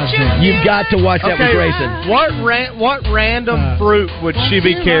movie I've not seen. You've got to watch that with Grayson. What random fruit would she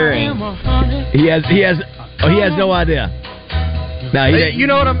be carrying? He has no idea. No, you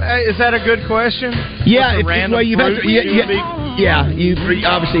know what is that a good question? Yeah, you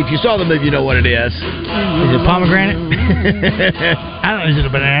obviously if you saw the movie, you know what it is. Is it pomegranate? I don't know. Is it a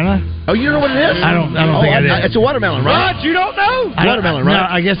banana? Oh, you don't know what it is? I don't think it is. It's a watermelon, right? What? You don't know? Watermelon, right? No,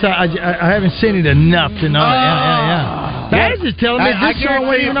 I guess I haven't seen it enough to know. Yeah. Baz is telling me this song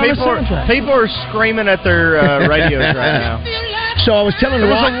wasn't even on the soundtrack. People are screaming at their radios right now. So I was telling it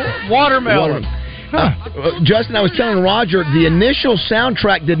was a watermelon. Justin, I was telling Roger the initial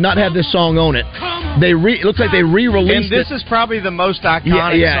soundtrack did not have this song on it. It looks like they re-released it. And this is probably the most iconic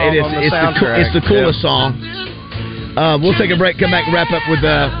song it is. On the soundtrack. It's the coolest song. We'll take a break, come back and wrap up with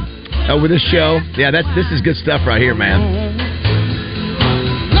this show. Yeah, this is good stuff right here, man.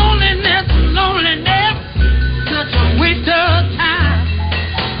 Loneliness, such a waste of time.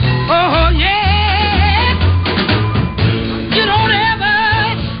 Oh, yeah. You don't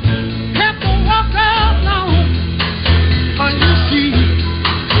ever have to walk alone. You see,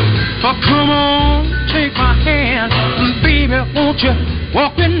 come on, take my hand, baby, won't you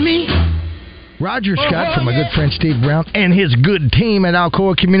walk with me? Roger Roger Scott from my good friend Steve Brown and his good team at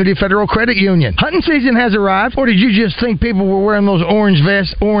Alcoa Community Federal Credit Union. Hunting season has arrived, or did you just think people were wearing those orange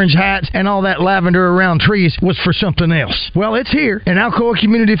vests, orange hats, and all that lavender around trees was for something else? Well, it's here, and Alcoa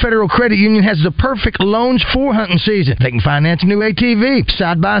Community Federal Credit Union has the perfect loans for hunting season. They can finance a new ATV,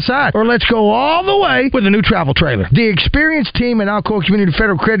 side by side, or let's go all the way with a new travel trailer. The experienced team at Alcoa Community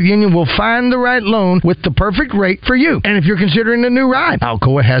Federal Credit Union will find the right loan with the perfect rate for you. And if you're considering a new ride,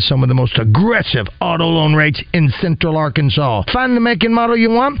 Alcoa has some of the most aggressive auto loan rates in Central Arkansas. Find the make and model you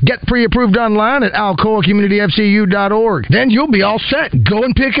want. Get pre-approved online at alcoacommunityfcu.org. Then you'll be all set. Go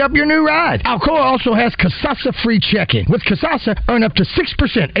and pick up your new ride. Alcoa also has Kasasa free checking. With Kasasa, earn up to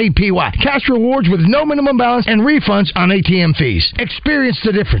 6% APY. Cash rewards with no minimum balance and refunds on ATM fees. Experience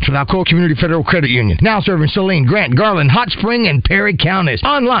the difference with Alcoa Community Federal Credit Union. Now serving Saline, Grant, Garland, Hot Spring, and Perry counties.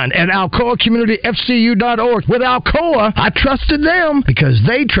 Online at alcoacommunityfcu.org. With Alcoa, I trusted them because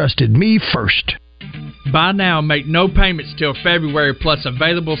they trusted me first. Buy now and make no payments till February plus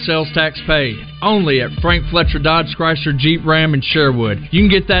available sales tax paid. Only at Frank Fletcher Dodge Chrysler Jeep Ram in Sherwood. You can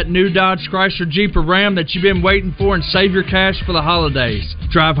get that new Dodge Chrysler Jeep or Ram that you've been waiting for and save your cash for the holidays.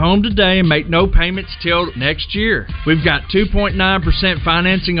 Drive home today and make no payments till next year. We've got 2.9%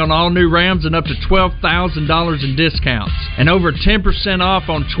 financing on all new Rams and up to $12,000 in discounts. And over 10% off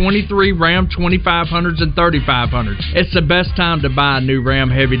on 23 Ram 2500s and 3500s. It's the best time to buy a new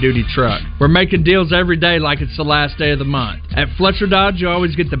Ram heavy-duty truck. We're making deals every day like it's the last day of the month. At Fletcher Dodge, you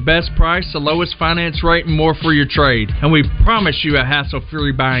always get the best price, the lowest finance rate, and more for your trade. And we promise you a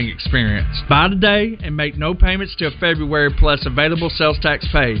hassle-free buying experience. Buy today and make no payments till February plus available sales tax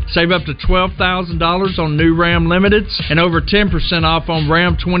paid. Save up to $12,000 on new Ram Limiteds and over 10% off on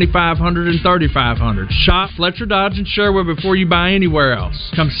Ram 2500 and 3500. Shop Fletcher Dodge in Sherwood before you buy anywhere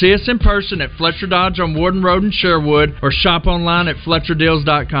else. Come see us in person at Fletcher Dodge on Warden Road in Sherwood or shop online at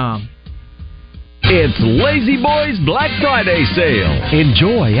FletcherDeals.com. It's Lazy Boy's Black Friday sale.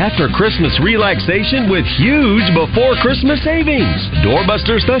 Enjoy after Christmas relaxation with huge before Christmas savings.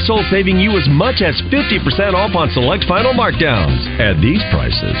 Doorbuster special saving you as much as 50% off on select final markdowns. At these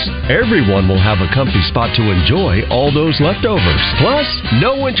prices, everyone will have a comfy spot to enjoy all those leftovers. Plus,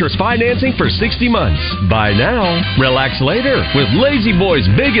 no interest financing for 60 months. Buy now, relax later with Lazy Boy's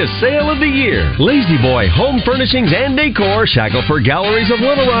biggest sale of the year. Lazy Boy Home Furnishings and Decor, Shackleford Galleries of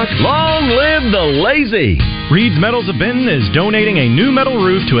Little Rock. Long live the Lazy. Reed's Metals of Benton is donating a new metal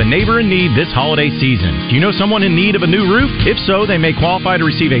roof to a neighbor in need this holiday season. Do you know someone in need of a new roof? If so, they may qualify to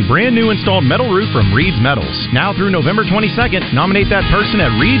receive a brand new installed metal roof from Reed's Metals. Now through November 22nd, nominate that person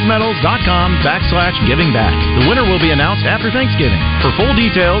at reedsmetals.com/givingback. The winner will be announced after Thanksgiving. For full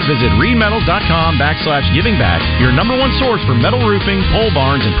details, visit reedmetals.com/givingback, your number one source for metal roofing, pole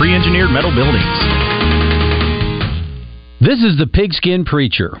barns, and pre-engineered metal buildings. This is the Pigskin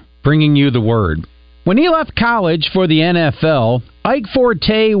Preacher, bringing you the word. When he left college for the NFL, Ike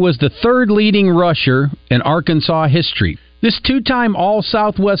Forte was the third leading rusher in Arkansas history. This two-time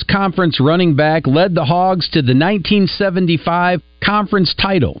All-Southwest Conference running back led the Hogs to the 1975 conference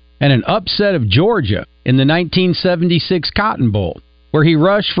title and an upset of Georgia in the 1976 Cotton Bowl, where he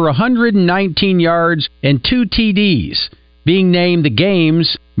rushed for 119 yards and 2 TDs, being named the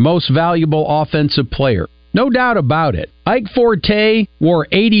game's most valuable offensive player. No doubt about it, Ike Forte wore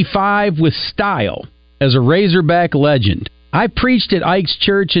 85 with style as a Razorback legend. I preached at Ike's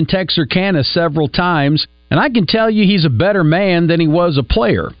church in Texarkana several times, and I can tell you he's a better man than he was a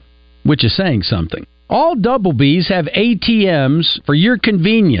player, which is saying something. All Double B's have ATMs for your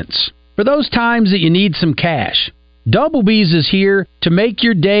convenience, for those times that you need some cash. Double B's is here to make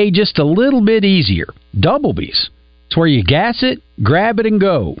your day just a little bit easier. Double B's. It's where you gas it, grab it, and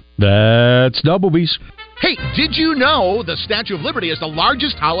go. That's Double B's. Hey, did you know the Statue of Liberty is the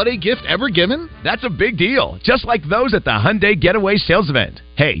largest holiday gift ever given? That's a big deal, just like those at the Hyundai Getaway Sales Event.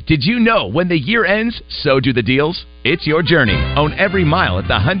 Hey, did you know when the year ends, so do the deals? It's your journey. Own every mile at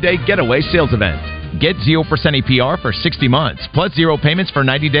the Hyundai Getaway Sales Event. Get 0% APR for 60 months, plus 0 payments for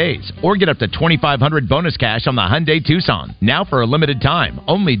 90 days. Or get up to $2,500 bonus cash on the Hyundai Tucson. Now for a limited time,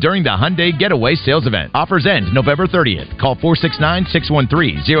 only during the Hyundai Getaway Sales Event. Offers end November 30th. Call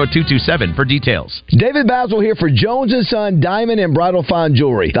 469-613-0227 for details. David Basil here for Jones & Son Diamond and Bridal Fine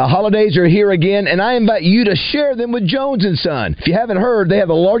Jewelry. The holidays are here again, and I invite you to share them with Jones & Son. If you haven't heard, they have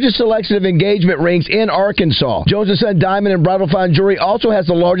the largest selection of engagement rings in Arkansas. Jones & Son Diamond and Bridal Fine Jewelry also has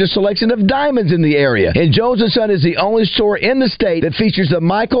the largest selection of diamonds in the area. And Jones & Son is the only store in the state that features the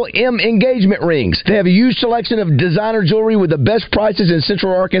Michael M. engagement rings. They have a huge selection of designer jewelry with the best prices in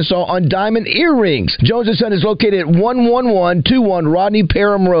Central Arkansas on diamond earrings. Jones & Son is located at 11121 Rodney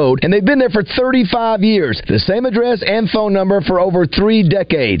Parham Road, and they've been there for 35 years. The same address and phone number for over 3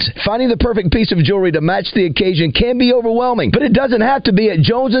 decades. Finding the perfect piece of jewelry to match the occasion can be overwhelming, but it doesn't have to be at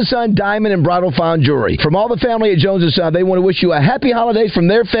Jones & Son Diamond and Bridal Fine Jewelry. From all the family at Jones & Son, they want to wish you a happy holidays from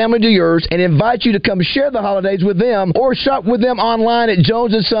their family to yours and invite you to come share the holidays with them or shop with them online at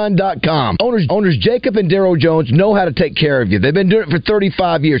jonesandson.com. Owners Jacob and Daryl Jones know how to take care of you. They've been doing it for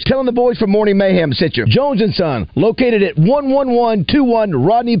 35 years. Tell them the boys from Morning Mayhem sent you. Jones & Son, located at 11121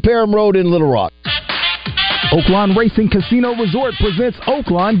 Rodney Parham Road in Little Rock. Oaklawn Racing Casino Resort presents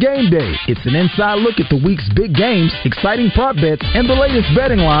Oaklawn Game Day. It's an inside look at the week's big games, exciting prop bets, and the latest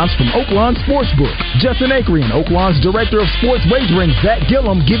betting lines from Oaklawn Sportsbook. Justin Acrean, Oaklawn's Director of Sports Wagering, Zach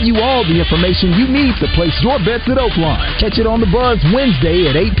Gillum, give you all the information you need to place your bets at Oaklawn. Catch it on the Buzz Wednesday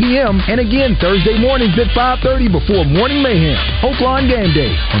at 8 p.m. and again Thursday mornings at 5:30 before Morning Mayhem. Oaklawn Game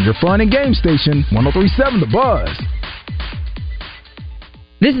Day on your fun and game station, 103.7 The Buzz.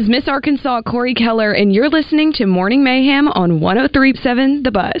 This is Miss Arkansas Corey Keller, and you're listening to Morning Mayhem on 103.7 The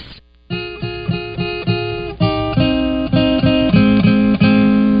Buzz.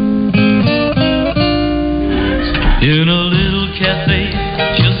 In a little cafe,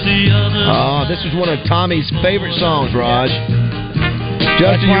 just the other. Oh, this is one of Tommy's favorite songs, Raj.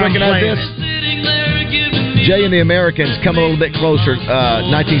 Justin, you recognize this? Jay and the Americans come a little bit closer.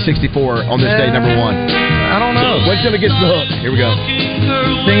 1964 on this day, number 1. I don't know. What's till it gets the hook? Here we go.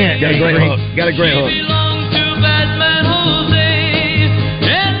 Sing it. Got a great hook. Got a great hook.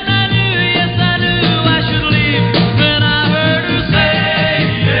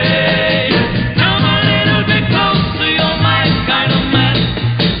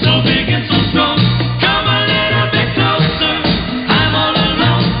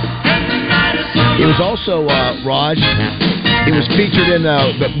 It was also Raj. It was featured in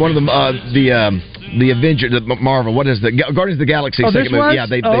one of the Avengers, the Marvel. What is the Guardians of the Galaxy second movie? Yeah,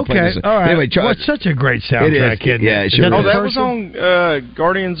 they played this. All right. Anyway, well, it's such a great soundtrack. It is. Yeah, it sure is. That was on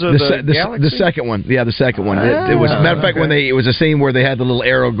Guardians of the Galaxy. The second one. Yeah, the second one. It was matter of fact when it was a scene where they had the little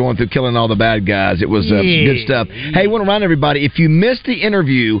arrow going through killing all the bad guys. It was good stuff. Hey, I want to remind everybody, if you missed the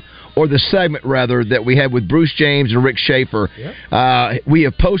interview, or the segment, rather, that we had with Bruce James and Rick Schaefer. Yep. We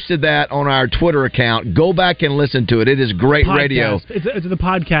have posted that on our Twitter account. Go back and listen to it. It is great radio. It's the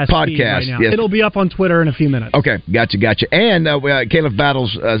podcast feed right now. Yes. It'll be up on Twitter in a few minutes. Okay, gotcha. And Caleb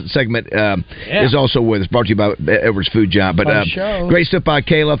Battle's segment is also with us, brought to you by Edwards Food Giant. But great stuff by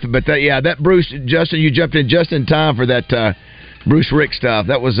Caleb. But that Bruce, Justin, you jumped in just in time for that Bruce Rick stuff.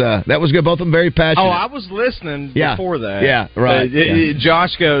 That was good. Both of them very passionate. Oh, I was listening before that. Yeah, right.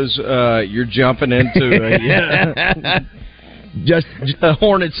 Josh goes, you're jumping into just a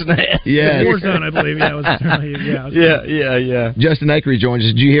hornet's nest. Yeah, Warzone, I believe. Yeah. Justin Acre joins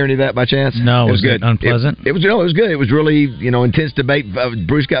us. Did you hear any of that by chance? No, it was good. Unpleasant. It was good. It was really intense debate.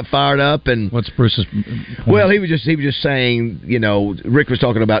 Bruce got fired up, and what's Bruce's point? Well, he was just saying, Rick was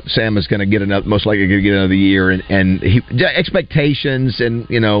talking about Sam is going to get most likely going to get another year, and expectations, and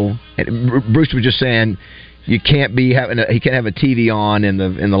Bruce was just saying. You can't be he can't have a TV on in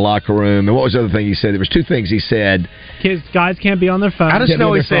the locker room. And what was the other thing he said? There was 2 things he said. Guys can't be on their phone. I just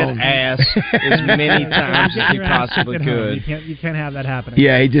know he said ass as many times as he possibly could. You can't have that happening.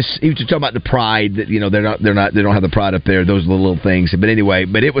 Yeah, he was just talking about the pride that they don't have the pride up there. Those are the little things. But anyway,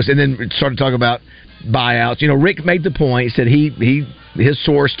 and then started talking about buyouts. Rick made the point. He said his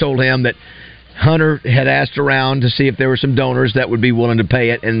source told him that Hunter had asked around to see if there were some donors that would be willing to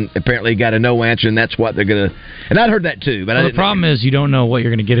pay it, and apparently got a no answer, and that's what they're going to... And I'd heard that too. But the problem is you don't know what you're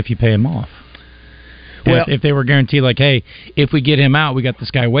going to get if you pay him off. Well, if they were guaranteed, like, hey, if we get him out, we got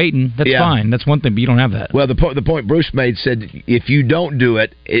this guy waiting, that's fine. That's one thing, but you don't have that. Well, the point Bruce made said, if you don't do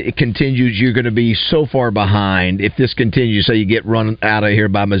it, it continues, you're going to be so far behind. If this continues, say you get run out of here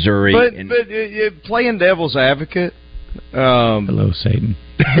by Missouri. But playing devil's advocate... hello, Satan.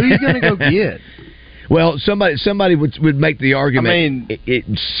 Who are you going to go get? Well, somebody would make the argument.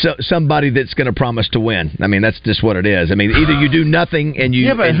 Somebody that's going to promise to win. I mean, that's just what it is. I mean, either you do nothing and you.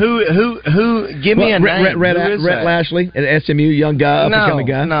 Yeah, but who? Give me a name. Rhett Lashley at SMU, young guy, up and coming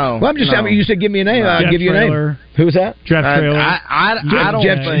guy. No. Well, I'm just. I mean, you said give me a name. I'll give you a name. Who's that? Jeff Traylor. I don't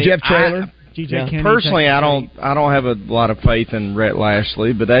think Jeff Traylor. Personally, I don't have a lot of faith in Rhett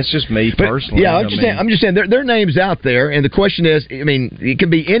Lashley, but that's just me personally. Yeah, I'm just saying their name's out there, and the question is, I mean, it can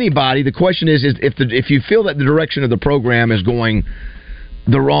be anybody. The question is if you feel that the direction of the program is going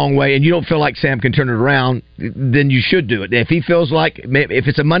the wrong way, and you don't feel like Sam can turn it around, then you should do it. If he feels like, if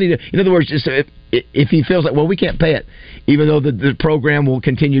it's a money, in other words, if he feels like, well, we can't pay it, even though the program will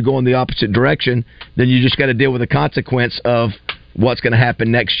continue going the opposite direction, then you just got to deal with the consequence of what's going to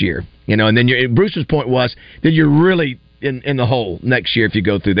happen next year. And then Bruce's point was that you're really in the hole next year if you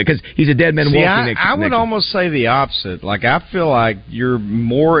go through that, because he's a dead man walking next year. I would almost say the opposite. Like, I feel like you're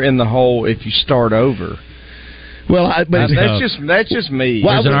more in the hole if you start over. Well, that's just me.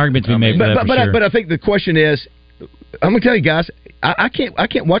 There's an argument to be made for that, for sure. But I think the question is, I'm going to tell you guys, I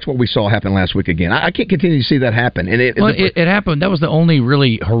can't watch what we saw happen last week again. I can't continue to see that happen. And it happened. That was the only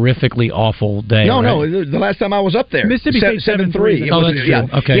really horrifically awful day. No, the last time I was up there, Mississippi State 7-3. Oh, that's true.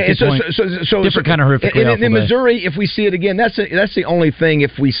 Okay, yeah, so different kind of horrifically awful. In Missouri, if we see it again, that's the only thing.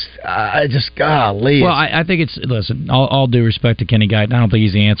 If we, just golly. Well, I think it's listen. All due respect to Kenny Guyton, I don't think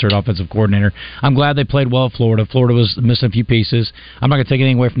he's the answer at offensive coordinator. I'm glad they played well at Florida. Florida was missing a few pieces. I'm not going to take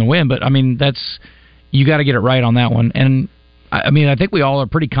anything away from the win, but I mean you got to get it right on that one. And I mean, I think we all are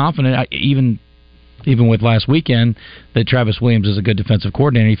pretty confident, even with last weekend, that Travis Williams is a good defensive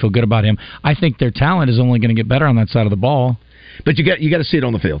coordinator. You feel good about him. I think their talent is only going to get better on that side of the ball. But you got to see it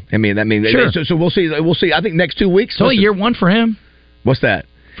on the field. Sure. So we'll see. We'll see. I think next 2 weeks. It's only year one for him. What's that?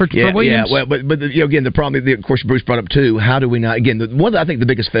 For Williams. Yeah, well, but again, the problem, of course, Bruce brought up too. How do we not? Again, I think the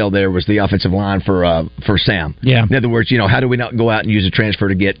biggest fail there was the offensive line for Sam. Yeah. In other words, how do we not go out and use a transfer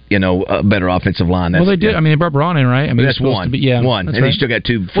to get a better offensive line? They did. I mean, they brought Braun in, right? I mean, that's one. One, and he still got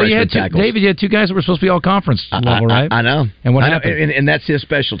two freshman tackles. David, you had two guys that were supposed to be all conference level, right? I know. And what happened? And that's his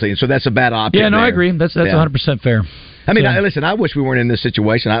specialty. So that's a bad option. Yeah, no, I agree. That's 100% fair. I mean, listen, I wish we weren't in this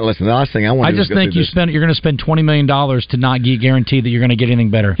situation. The last thing I want to do is go through this. You're going to spend $20 million to not guarantee that you're going to get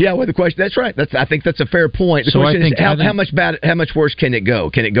anything better. Yeah, well, the question, that's right. I think that's a fair point. The question is, how much worse can it go?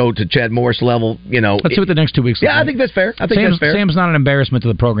 Can it go to Chad Morris level? Let's see what the next 2 weeks look like. I think that's fair. Sam's not an embarrassment to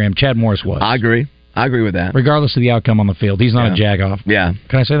the program. Chad Morris was. I agree with that. Regardless of the outcome on the field. He's not a jag-off. Yeah.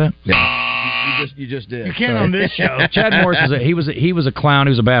 Can I say that? Yeah. You just did. You can't on this show. Chad Morris he was a clown.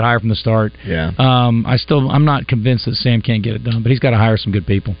 He was a bad hire from the start. Yeah. I'm not convinced that Sam can't get it done, but he's got to hire some good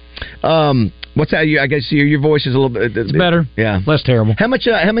people. What's that? I guess your voice is a little bit. It's better. Yeah. Less terrible. How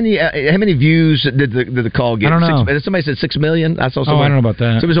many views did the call get? I don't know. Somebody said 6 million. I saw. I don't know about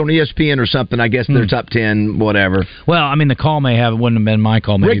that. So it was on ESPN or something. I guess their top 10, whatever. Well, I mean, the call wouldn't have been my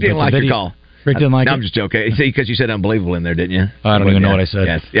call. Maybe, Rick didn't like your call. Rick didn't like it? I'm just joking. Because you said unbelievable in there, didn't you? I don't even know what I said.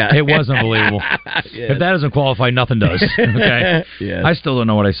 Yes. Yeah. It was unbelievable. If that doesn't qualify, nothing does. Okay. Yes. I still don't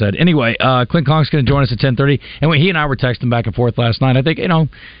know what I said. Anyway, Clint Conk's going to join us at 10:30, and he and I were texting back and forth last night. I think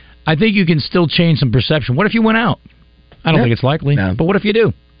you can still change some perception. What if you went out? I don't think it's likely. No. But what if you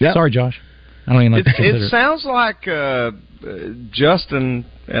do? Yep. Sorry, Josh. I don't even like to consider it. It sounds like Justin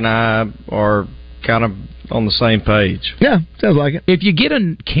and I are kind of on the same page. Yeah, sounds like it. If you get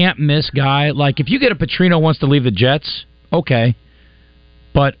a can't-miss guy, like if you get a Petrino wants to leave the Jets, okay.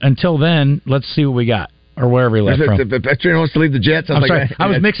 But until then, let's see what we got. Or wherever he left from. If Petrino wants to leave the Jets, I'm sorry. I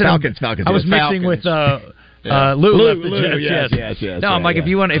was mixing Falcons. I was mixing with Lou left the Jets. Yes. No, I'm like, if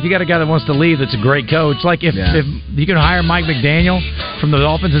you got a guy that wants to leave that's a great coach, like if you can hire Mike McDaniel from the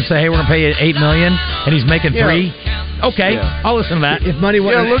Dolphins and say, hey, we're going to pay you $8 million, and he's making $3 Okay, I'll listen to that. If money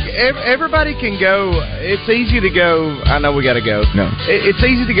wasn't... look, everybody can go. It's easy to go, I know we got to go. No. It's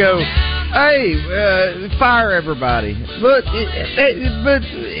easy to go, hey, fire everybody. But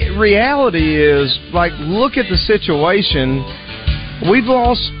reality is, like, look at the situation. We've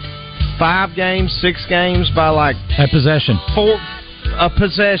lost 5 games, 6 games by, like... A possession. 4... A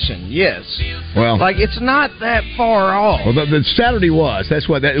possession, yes. Well, like it's not that far off. Well, the Saturday was. That's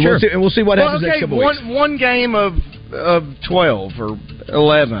what. Sure. We'll see what happens next couple weeks. One game of 12 or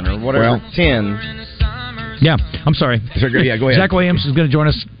 11 or whatever, 10. Yeah, I'm sorry. Yeah, go ahead. Zach Williams is going to join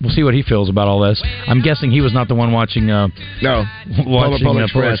us. We'll see what he feels about all this. I'm guessing he was not the one watching. Polar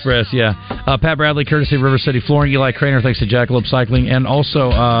Express. Yeah. Pat Bradley, courtesy of River City Flooring. Eli Craner, thanks to Jackalope Cycling, and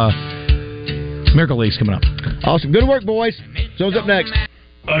also. Miracle League's coming up. Awesome. Good work, boys. Show's up next.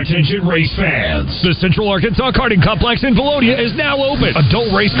 Attention race fans. The Central Arkansas Karting Complex in Valonia is now open. Adult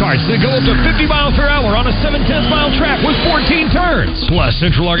race karts that go up to 50 miles per hour on a 7/10-mile track with 14 turns. Plus,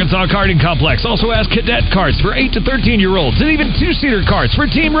 Central Arkansas Karting Complex also has cadet karts for 8 to 13-year-olds and even 2-seater karts for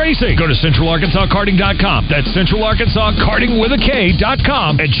team racing. Go to CentralArkansasKarting.com. That's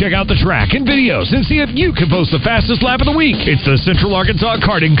CentralArkansasKartingWithAK.com and check out the track and videos and see if you can post the fastest lap of the week. It's the Central Arkansas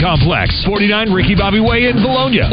Karting Complex, 49 Ricky Bobby Way in Valonia.